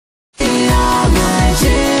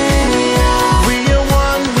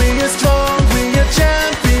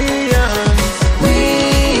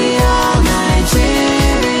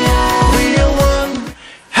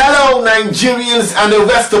Nigerians and the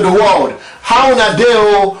rest of the world. How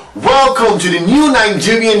Nadeo, welcome to the New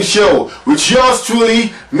Nigerian Show with yours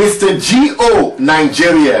truly, Mr. G.O.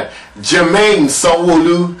 Nigeria, Jermaine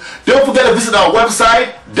Sanwo-Olu. Don't forget to visit our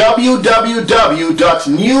website,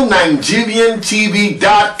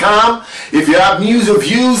 www.newnigeriantv.com. If you have news or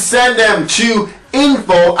views, send them to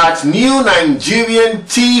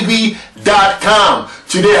info@newnigeriantv.com.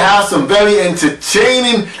 Today I have some very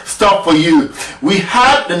entertaining stuff for you. We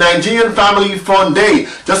had the Nigerian Family Fun Day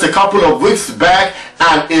just a couple of weeks back,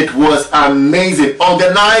 and it was amazing.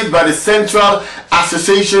 Organized by the Central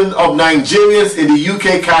Association of Nigerians in the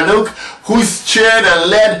UK, Kanuk, who's chaired and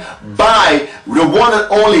led by the one and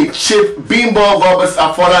only Chief Bimbo Roberts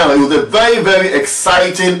Afola. It was a very, very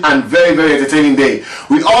exciting and very, very entertaining day.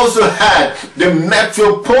 We also had the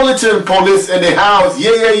Metropolitan Police in the house.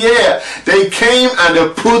 Yeah. They came and they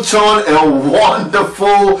put on a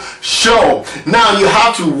wonderful show. Now you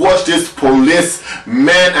have to watch this police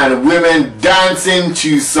men and women dancing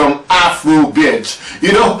to some Afro beats.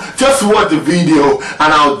 You know, just watch the video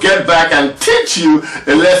and I'll get back and teach you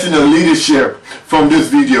a lesson on leadership from this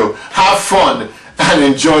video. Have fun and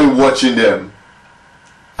enjoy watching them.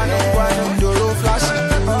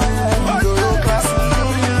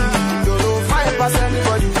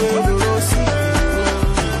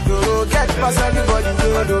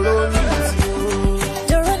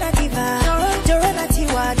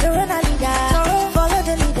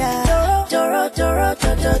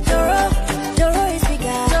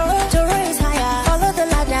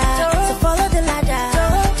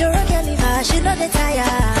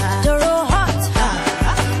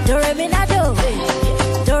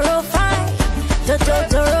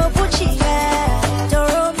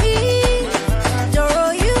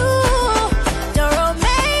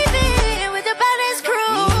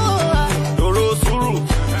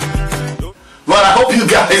 Well, I hope you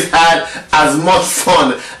guys had as much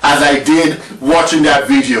fun as I did watching that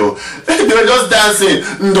video. They were just dancing.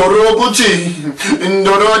 Ndoro Gucci,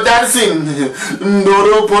 Ndoro dancing,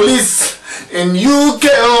 Ndoro police in UK.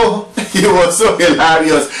 Oh, it was so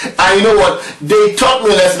hilarious. And you know what? They taught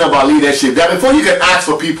me a lesson about leadership. That before you can ask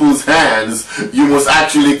for people's hands, you must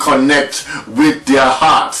actually connect with their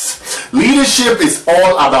hearts. Leadership is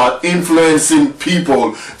all about influencing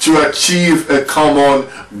people to achieve a common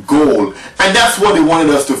goal. And that's what they wanted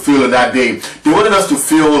us to feel on that day. They wanted us to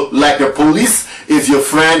feel like the police is your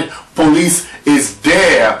friend, police is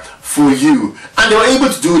there for you. And they were able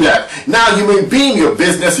to do that. Now you may be in your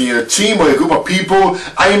business, in your team or a group of people,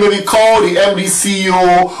 and you may be called the MD,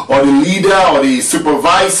 CEO or the leader or the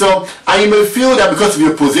supervisor, and you may feel that because of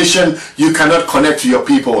your position you cannot connect to your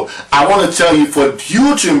people. I want to tell you, for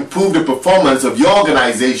you to improve the performance of your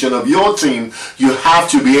organization, of your team, you have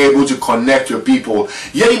to be able to connect with people.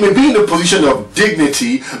 Yeah, you may be in a position of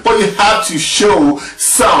dignity, but you have to show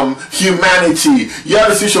some humanity. You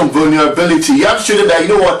have to show some vulnerability. You have to show them that, you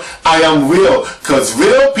know what, I am real, because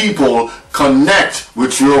real people connect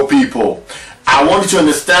with real people. I want you to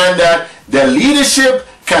understand that the leadership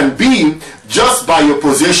can be just by your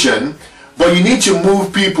position, but you need to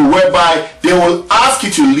move people whereby they will ask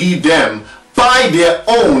you to lead them by their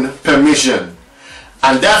own permission.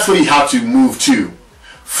 And that's where you have to move to.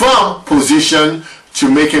 From position to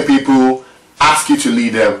making people ask you to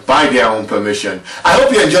lead them by their own permission. I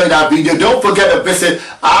hope you enjoyed that video. Don't forget to visit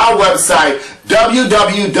our website,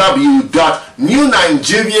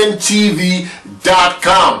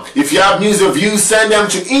 www.newnigeriantv.com. If you have news or views, send them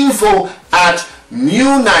to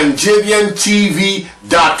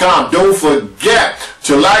info@newnigeriantv.com. Don't forget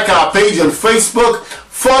to like our page on Facebook,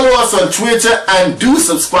 follow us on Twitter, and do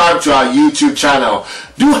subscribe to our YouTube channel.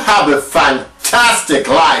 Do have a fantastic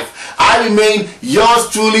life. I remain yours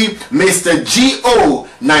truly, Mr. G.O.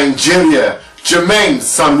 Nigeria, Jermaine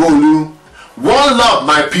Sanwo-Olu. One love,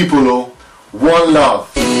 my people. One love.